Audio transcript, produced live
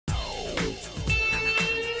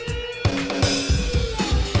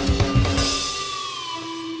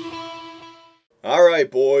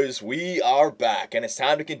Alright, boys, we are back, and it's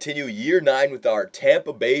time to continue Year 9 with our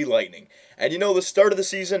Tampa Bay Lightning. And you know, the start of the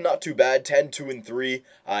season, not too bad, 10-2-3,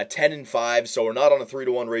 10-5, so we're not on a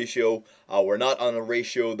 3-to-1 ratio. We're not on a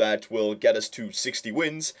ratio that will get us to 60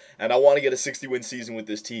 wins, and I want to get a 60-win season with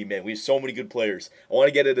this team, man. We have so many good players. I want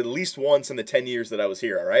to get it at least once in the 10 years that I was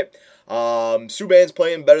here, alright? Subban's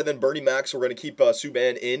playing better than Bernie Mac, so we're going to keep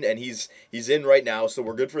Subban in, and he's in right now, so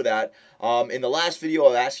we're good for that. In the last video,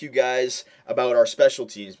 I'll ask you guys about our special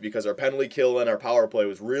teams, because our penalty kill and our power play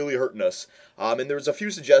was really hurting us. And there was a few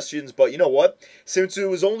suggestions, but you know what? Since it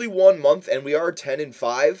was only 1 month and we are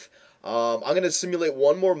 10-5, I'm going to simulate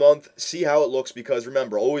one more month, see how it looks, because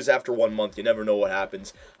remember, always after 1 month, you never know what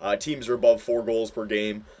happens. Teams are above 4 goals per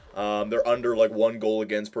game. They're under like 1 goal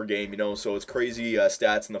against per game, you know, so it's crazy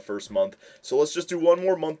stats in the first month. So let's just do one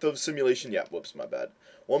more month of simulation. Yeah, whoops, my bad.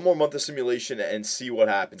 One more month of simulation and see what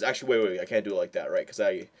happens. Actually, wait, I can't do it like that, right? Because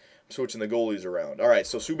I'm switching the goalies around. All right,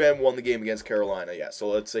 so Subban won the game against Carolina. Yeah, so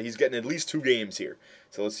let's say he's getting at least 2 games here.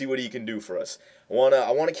 So let's see what he can do for us. I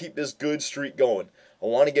want to keep this good streak going. I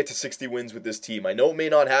want to get to 60 wins with this team. I know it may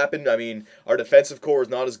not happen. I mean, our defensive core is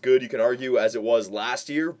not as good, you can argue, as it was last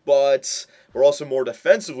year, but we're also more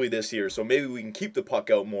defensively this year, so maybe we can keep the puck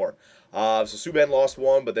out more. So Subban lost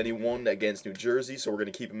 1, but then he won against New Jersey, so we're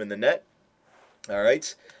going to keep him in the net. All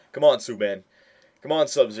right, come on, Subban. Come on,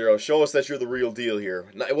 Sub-Zero. Show us that you're the real deal here.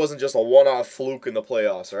 It wasn't just a one-off fluke in the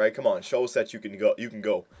playoffs, all right? Come on, show us that you can go. You can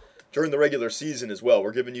go. During the regular season as well,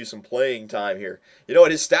 we're giving you some playing time here. You know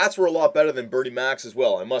what? His stats were a lot better than Bernie Mac's as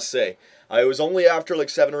well, I must say. It was only after like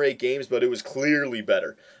 7 or 8 games, but it was clearly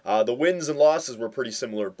better. The wins and losses were pretty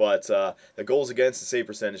similar, but the goals against and save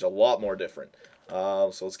percentage a lot more different.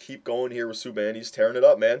 So let's keep going here with Subban. He's tearing it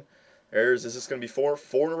up, man. Is this going to be 4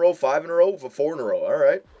 in a row, 5 in a row? 4 in a row. All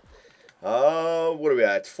right. What are we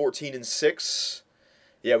at? 14-6.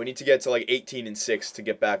 Yeah, we need to get to like 18-6 to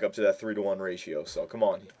get back up to that 3-to-1 ratio. So come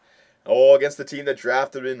on. Oh, against the team that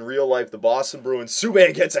drafted in real life, the Boston Bruins.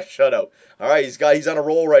 Subban gets a shutout. All right, he's on a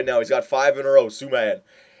roll right now. He's got 5 in a row. Subban,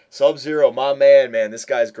 Sub-Zero, my man. This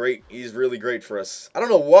guy's great. He's really great for us. I don't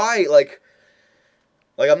know why, like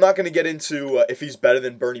I'm not going to get into if he's better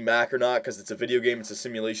than Bernie Mac or not, because it's a video game, it's a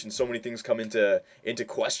simulation, so many things come into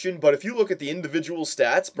question. But if you look at the individual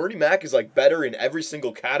stats, Bernie Mac is like better in every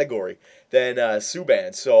single category than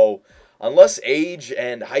Subban. So unless age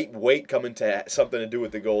and height and weight come into something to do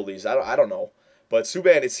with the goalies, I don't know. But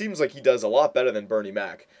Subban, it seems like he does a lot better than Bernie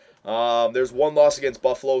Mac. There's 1 loss against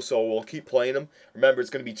Buffalo, so we'll keep playing him. Remember,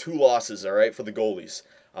 it's going to be 2 losses, all right, for the goalies.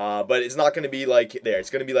 But it's not going to be like there.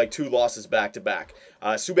 It's going to be like 2 losses back-to-back.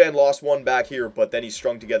 Subban lost 1 back here, but then he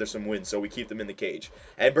strung together some wins, so we keep them in the cage.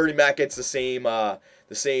 And Bernie Mac gets the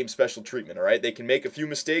same special treatment, all right? They can make a few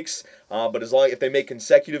mistakes, but if they make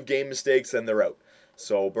consecutive game mistakes, then they're out.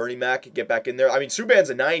 So Bernie Mac, get back in there. I mean, Subban's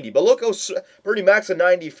a 90, but look, Bernie Mac's a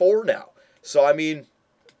 94 now. So, I mean,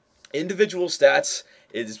 individual stats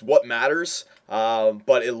is what matters.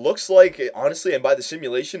 But it looks like, honestly, and by the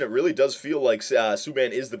simulation, it really does feel like Subban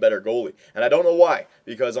is the better goalie. And I don't know why,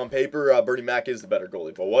 because on paper, Bernie Mac is the better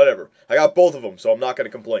goalie. But whatever. I got both of them, so I'm not going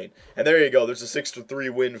to complain. And there you go. There's a 6-3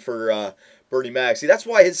 win for Bernie Mac. See, that's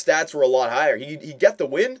why his stats were a lot higher. He get the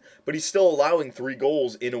win, but he's still allowing 3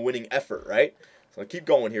 goals in a winning effort, right? So keep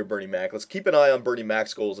going here, Bernie Mac. Let's keep an eye on Bernie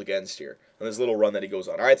Mac's goals against here, on this little run that he goes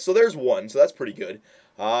on. All right, so there's 1, so that's pretty good.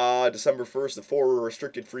 December 1st, the 4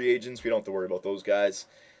 restricted free agents. We don't have to worry about those guys.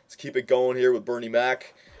 Let's keep it going here with Bernie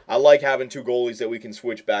Mac. I like having 2 goalies that we can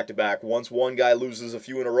switch back-to-back. Once one guy loses a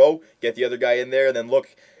few in a row, get the other guy in there, and then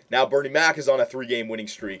look, now Bernie Mac is on a 3-game winning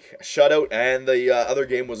streak. A shutout, and the other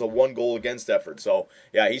game was a 1-goal against effort. So,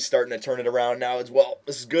 yeah, he's starting to turn it around now as well.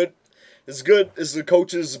 This is good. This is good. This is the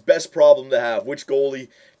coach's best problem to have. Which goalie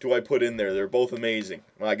do I put in there? They're both amazing.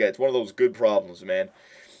 I get it's one of those good problems, man.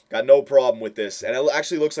 Got no problem with this. And it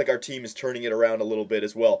actually looks like our team is turning it around a little bit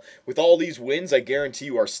as well. With all these wins, I guarantee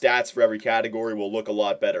you our stats for every category will look a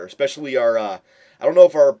lot better. Especially our, I don't know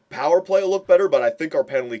if our power play will look better, but I think our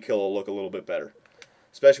penalty kill will look a little bit better.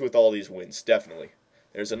 Especially with all these wins, definitely.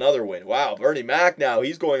 There's another win. Wow, Bernie Mac now,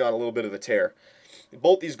 he's going on a little bit of a tear.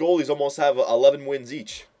 Both these goalies almost have 11 wins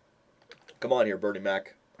each. Come on here, Bernie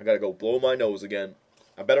Mac. I gotta go blow my nose again.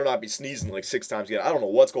 I better not be sneezing like 6 times again. I don't know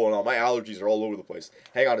what's going on. My allergies are all over the place.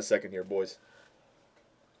 Hang on a second here, boys.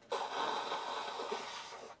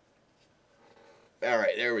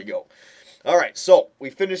 Alright, there we go. Alright, so we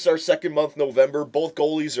finished our 2nd month, November. Both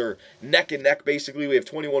goalies are neck and neck, basically. We have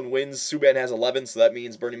 21 wins. Subban has 11, so that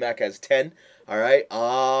means Bernie Mac has 10. Alright,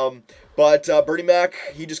 but Bernie Mac,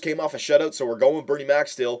 he just came off a shutout, so we're going with Bernie Mac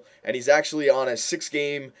still. And he's actually on a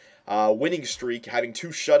 6-game winning streak, having 2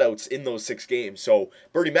 shutouts in those 6 games. So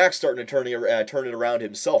Bernie Mac's starting to turn it around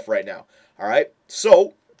himself right now. All right,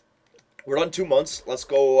 so we're done 2 months. Let's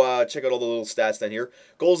go check out all the little stats down here.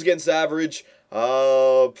 Goals against average.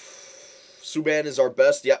 Subban is our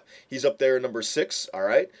best. Yep, he's up there, number 6. All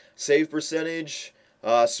right, save percentage.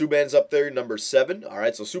 Subban's up there, number 7. All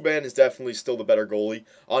right, so Subban is definitely still the better goalie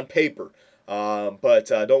on paper. But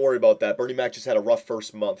don't worry about that. Bernie Mac just had a rough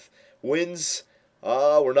first month. Wins,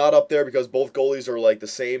 we're not up there because both goalies are like the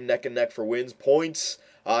same, neck and neck for wins. Points,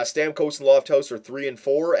 Stamkos and Lofthouse are 3 and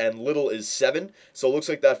 4, and Little is 7. So it looks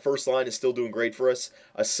like that first line is still doing great for us.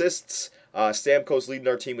 Assists, Stamkos leading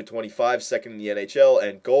our team with 25, second in the NHL,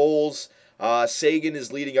 and goals. Sagan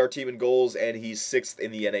is leading our team in goals, and he's 6th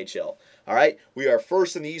in the NHL. All right, we are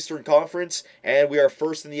first in the Eastern Conference, and we are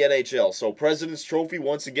first in the NHL. So President's Trophy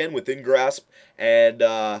once again within grasp, and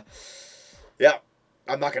yeah,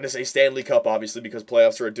 I'm not going to say Stanley Cup, obviously, because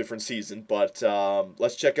playoffs are a different season, but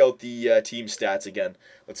let's check out the team stats again.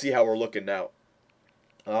 Let's see how we're looking now.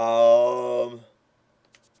 Goals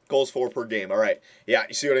for per game. All right, yeah,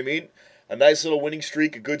 you see what I mean? A nice little winning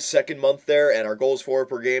streak, a good second month there, and our goals for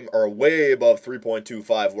per game are way above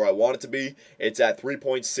 3.25 where I want it to be. It's at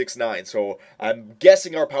 3.69, so I'm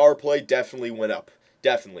guessing our power play definitely went up.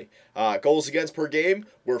 Definitely. Goals against per game,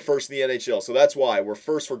 we're first in the NHL, so that's why. We're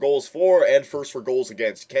first for goals for and first for goals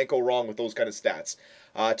against. Can't go wrong with those kind of stats.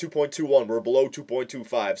 2.21, we're below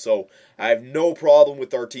 2.25, so I have no problem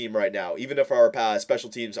with our team right now. Even if our special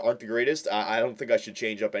teams aren't the greatest, I don't think I should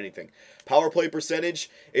change up anything. Power play percentage,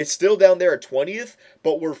 it's still down there at 20th,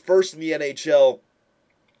 but we're first in the NHL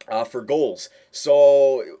for goals.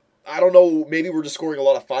 So I don't know, maybe we're just scoring a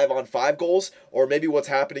lot of 5-on-5 goals, or maybe what's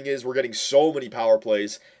happening is we're getting so many power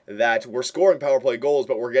plays that we're scoring power play goals,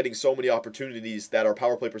 but we're getting so many opportunities that our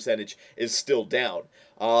power play percentage is still down.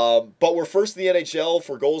 But we're first in the NHL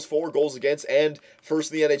for goals for, goals against, and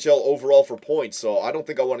first in the NHL overall for points, so I don't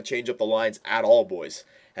think I want to change up the lines at all, boys.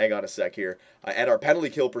 Hang on a sec here. And our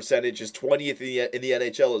penalty kill percentage is 20th in the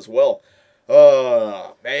NHL as well.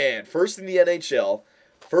 Man, first in the NHL.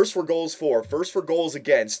 First for goals for, first for goals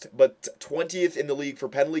against, but 20th in the league for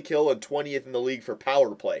penalty kill and 20th in the league for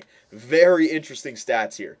power play. Very interesting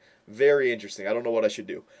stats here. Very interesting. I don't know what I should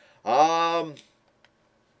do. All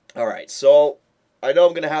right, so I know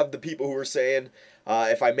I'm going to have the people who are saying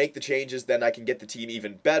if I make the changes, then I can get the team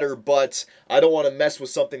even better, but I don't want to mess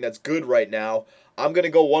with something that's good right now. I'm going to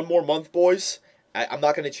go one more month, boys. I'm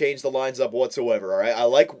not going to change the lines up whatsoever, all right? I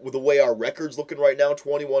like the way our record's looking right now,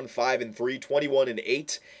 21-5-3,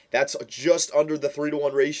 21-8. That's just under the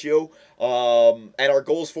 3-to-1 ratio. And our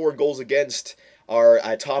goals for and goals against are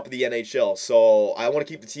at top of the NHL. So I want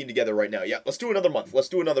to keep the team together right now. Yeah, let's do another month. Let's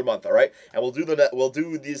do another month, all right? And we'll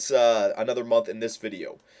do this another month in this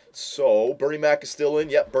video. So Bernie Mac is still in.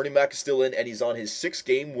 Yep, Bernie Mac is still in, and he's on his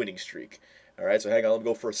 6-game winning streak. All right, so hang on. Let me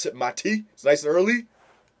go for a sip of my tea. It's nice and early.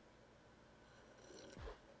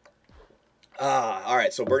 All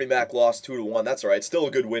right, so Bernie Mac lost 2-1. That's all right. Still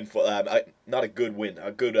a good win. Not a good win.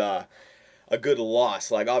 A good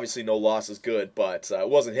loss. Like, obviously no loss is good, but it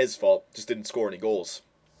wasn't his fault. Just didn't score any goals.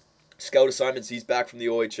 Scout assignments, he's back from the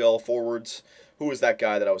OHL. Forwards, who was that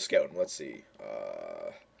guy that I was scouting? Let's see.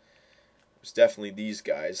 It's definitely these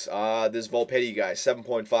guys. This Volpetti guy,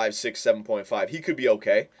 7.56, 7.5. He could be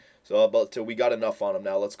okay. So we got enough on him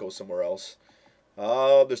now. Let's go somewhere else.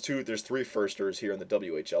 There's 3 firsters here in the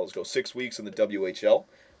WHL. Let's go 6 weeks in the WHL.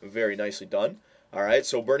 Very nicely done. All right,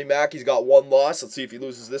 so Bernie Mac, he's got 1 loss. Let's see if he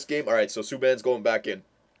loses this game. All right, so Subban's going back in.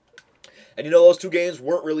 And you know, those 2 games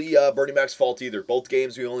weren't really Bernie Mac's fault either. Both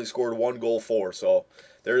games we only scored 1 goal for. So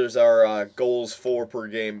there's our goals for per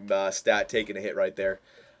game stat taking a hit right there.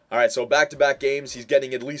 All right, so back-to-back games. He's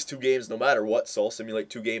getting at least 2 games no matter what. So I'll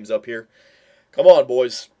simulate 2 games up here. Come on,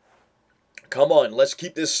 boys. Come on, let's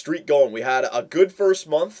keep this streak going. We had a good first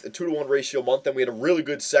month, a 2-to-1 ratio month, and we had a really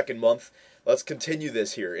good second month. Let's continue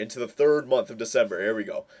this here into the 3rd month of December. Here we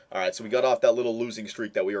go. All right, so we got off that little losing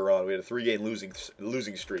streak that we were on. We had a 3-game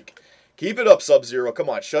losing streak. Keep it up, Sub-Zero. Come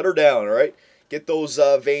on, shut her down, all right? Get those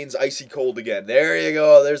veins icy cold again. There you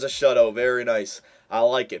go. There's a shutout. Very nice. I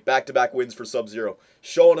like it. Back-to-back wins for Sub-Zero.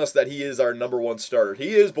 Showing us that he is our #1 starter. He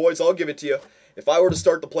is, boys. I'll give it to you. If I were to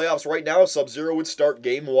start the playoffs right now, Sub-Zero would start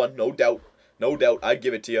game 1, no doubt. No doubt, I'd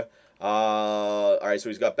give it to you. All right, so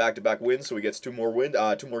he's got back-to-back wins, so he gets 2 more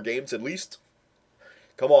games at least.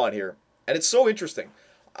 Come on here. And it's so interesting.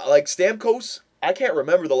 Like, Stamkos, I can't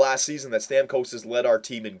remember the last season that Stamkos has led our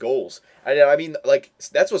team in goals. I mean, like,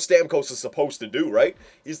 that's what Stamkos is supposed to do, right?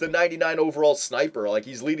 He's the 99 overall sniper. Like,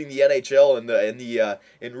 he's leading the NHL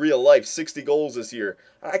in real life, 60 goals this year.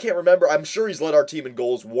 I can't remember. I'm sure he's led our team in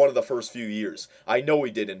goals one of the first few years. I know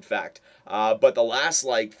he did, in fact. But the last,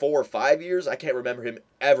 like, 4 or 5 years, I can't remember him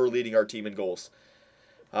ever leading our team in goals.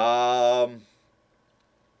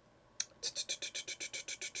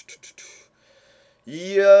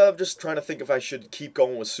 Yeah, I'm just trying to think if I should keep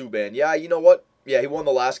going with Subban. Yeah, you know what? Yeah, he won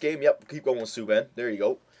the last game. Yep, keep going with Subban. There you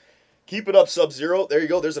go. Keep it up, Sub-Zero. There you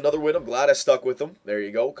go. There's another win. I'm glad I stuck with him. There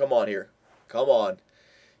you go. Come on here. Come on.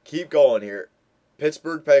 Keep going here.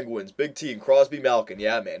 Pittsburgh Penguins. Big team. Crosby, Malkin.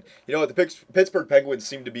 Yeah, man. You know what? The Pittsburgh Penguins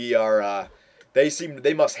seem to be our...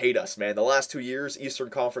 They must hate us, man. The last 2 years,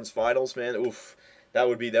 Eastern Conference Finals, man. Oof. That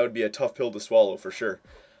would be a tough pill to swallow for sure.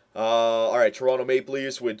 All right, Toronto Maple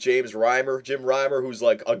Leafs with Jim Reimer, who's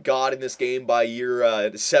like a god in this game by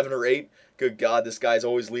year 7 or 8. Good God, this guy's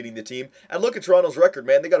always leading the team. And look at Toronto's record,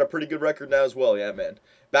 man. They got a pretty good record now as well. Yeah, man.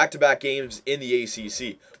 Back-to-back games in the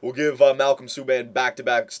ACC. We'll give Malcolm Subban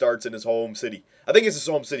back-to-back starts in his home city. I think it's his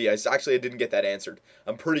home city. I didn't get that answered.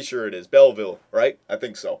 I'm pretty sure it is. Belleville, right? I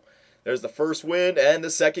think so. There's the first win, and the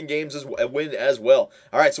second game's win as well.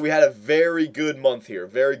 All right, so we had a very good month here.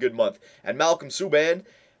 Very good month. And Malcolm Subban...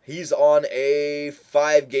 he's on a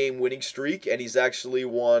 5-game winning streak, and he's actually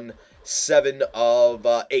won 7 of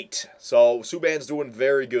 8. So Subban's doing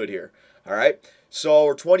very good here. All right. So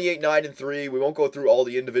we're 28-9-3. We won't go through all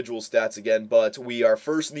the individual stats again, but we are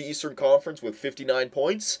first in the Eastern Conference with 59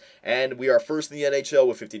 points, and we are first in the NHL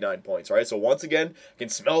with 59 points. All right. So once again, can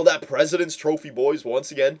smell that President's Trophy, boys.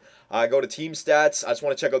 Once again, go to team stats. I just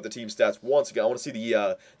want to check out the team stats once again. I want to see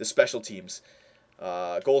the special teams.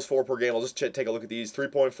 Goals for per game, I'll just take a look at these.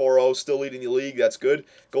 3.40, still leading the league. That's good.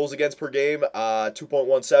 Goals against per game,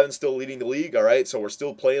 2.17, still leading the league. All right, so we're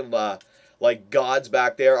still playing like gods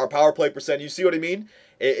back there. Our power play percent, you see what I mean?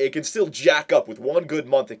 It can still jack up. With one good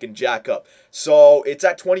month, it can jack up. So it's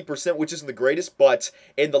at 20%, which isn't the greatest, but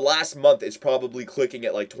in the last month, it's probably clicking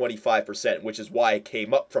at like 25%, which is why it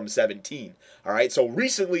came up from 17. All right, so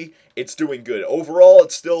recently, it's doing good. Overall,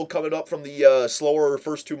 it's still coming up from the slower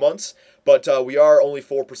first 2 months, but we are only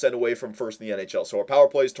 4% away from first in the NHL. So our power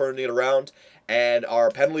play is turning it around, and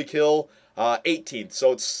our penalty kill, 18th.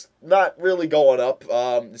 So it's not really going up.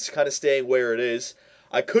 It's kind of staying where it is.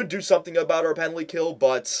 I could do something about our penalty kill,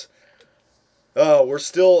 but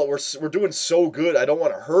we're doing so good. I don't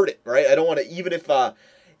want to hurt it, right? I don't want to, even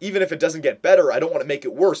if it doesn't get better, I don't want to make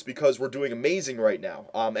it worse because we're doing amazing right now.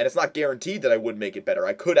 And it's not guaranteed that I would make it better.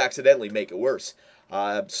 I could accidentally make it worse.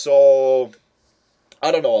 So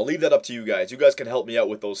I don't know. I'll leave that up to you guys. You guys can help me out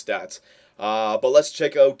with those stats. But let's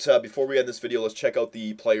check out, before we end this video, let's check out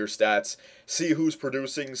the player stats, see who's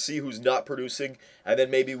producing, see who's not producing, and then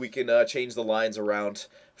maybe we can change the lines around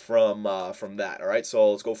from that, all right? So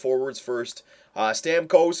let's go forwards first.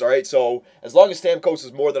 Stamkos, all right, so as long as Stamkos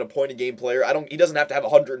is more than a point-a-game player, he doesn't have to have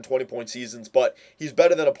 120-point seasons, but he's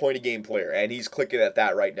better than a point-a-game player, and he's clicking at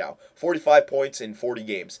that right now. 45 points in 40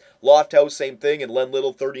 games. Lofthouse, same thing, and Len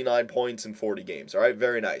Little, 39 points in 40 games, all right?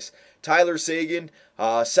 Very nice. Tyler Seguin,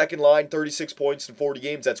 second line, 36 points in 40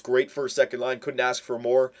 games. That's great for a second line. Couldn't ask for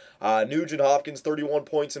more. Nugent Hopkins, 31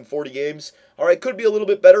 points in 40 games. All right, could be a little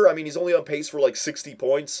bit better. I mean, he's only on pace for like 60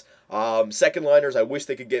 points. Second liners, I wish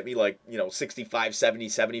they could get me like, 65, 70,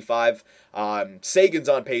 75. Sagan's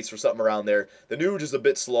on pace for something around there. The Nuge is a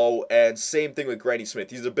bit slow, and same thing with Granny Smith.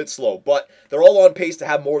 He's a bit slow, but they're all on pace to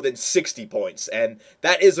have more than 60 points, and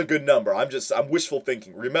that is a good number. I'm wishful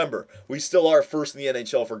thinking. Remember, we still are first in the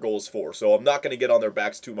NHL for goals for, so I'm not going to get on their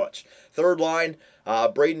backs too much. Third line,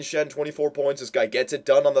 Braden Shen, 24 points. This guy gets it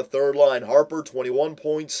done on the third line. Harper, 21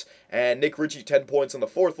 points. And Nick Ritchie, 10 points on the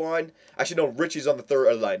fourth line. Actually, no, Ritchie's on the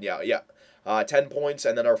third line. Yeah. 10 points.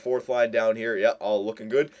 And then our fourth line down here. Yeah, all looking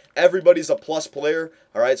good. Everybody's a plus player.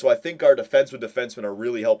 All right, so I think our defensemen are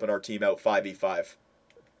really helping our team out 5v5.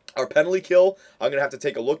 Our penalty kill, I'm going to have to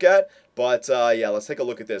take a look at. But, yeah, let's take a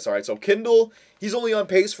look at this. All right, so Kindle, he's only on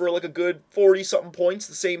pace for like a good 40-something points.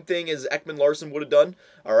 The same thing as Ekman Larson would have done.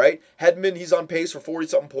 All right, Hedman, he's on pace for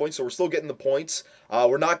 40-something points, so we're still getting the points.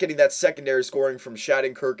 We're not getting that secondary scoring from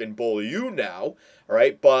Shattenkirk and Beaulieu now. All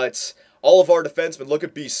right, but all of our defensemen, look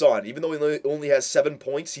at Bisson. Even though he only has 7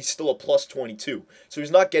 points, he's still a plus 22. So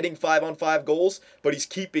he's not getting 5-on-5 goals, but he's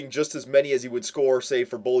keeping just as many as he would score, say,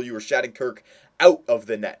 for Beaulieu or Shattenkirk out of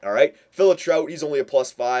the net, all right? Philip Trout, he's only a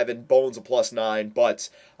plus 5, and Bones a plus 9, but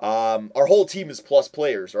our whole team is plus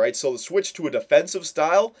players, all right? So the switch to a defensive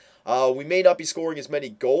style, we may not be scoring as many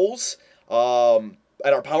goals, and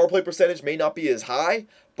our power play percentage may not be as high,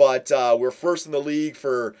 but we're first in the league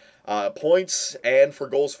for points and for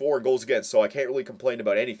goals for and goals against, so I can't really complain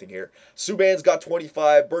about anything here. Subban's got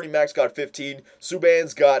 25, Bernie Mac's got 15.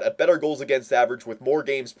 Subban's got a better goals against average with more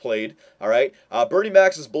games played, all right? Bernie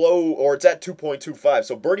Mac's is below, or it's at 2.25,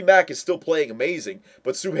 so Bernie Mac is still playing amazing,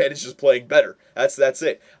 but Subban is just playing better. That's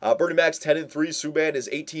it. Bernie Mac's 10-3, Subban is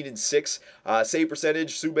 18-6. Save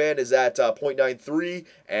percentage, Subban is at .93,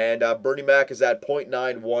 and Bernie Mac is at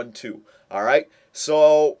 .912, all right?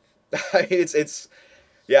 So,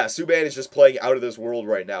 yeah, Subban is just playing out of this world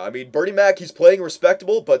right now. I mean, Bernie Mac, he's playing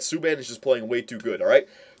respectable, but Subban is just playing way too good, all right?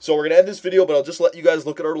 So we're going to end this video, but I'll just let you guys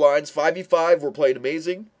look at our lines. 5v5, we're playing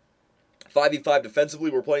amazing. 5v5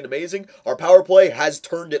 defensively, we're playing amazing. Our power play has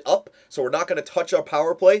turned it up, so we're not going to touch our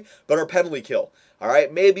power play, but our penalty kill. All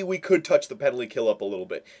right, maybe we could touch the penalty kill up a little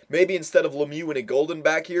bit. Maybe instead of Lemieux and a Golden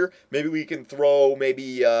back here, maybe we can throw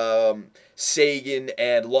maybe Sagan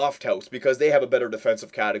and Lofthouse, because they have a better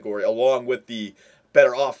defensive category, along with the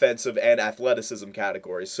better offensive and athleticism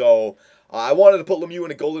category. So I wanted to put Lemieux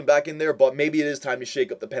and a Golden back in there, but maybe it is time to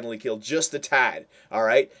shake up the penalty kill just a tad, all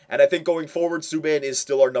right? And I think going forward, Subban is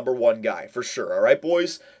still our #1 guy, for sure, all right,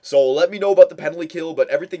 boys? So let me know about the penalty kill, but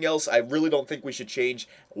everything else, I really don't think we should change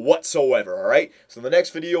whatsoever, all right? So in the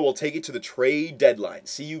next video, we'll take it to the trade deadline.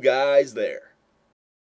 See you guys there.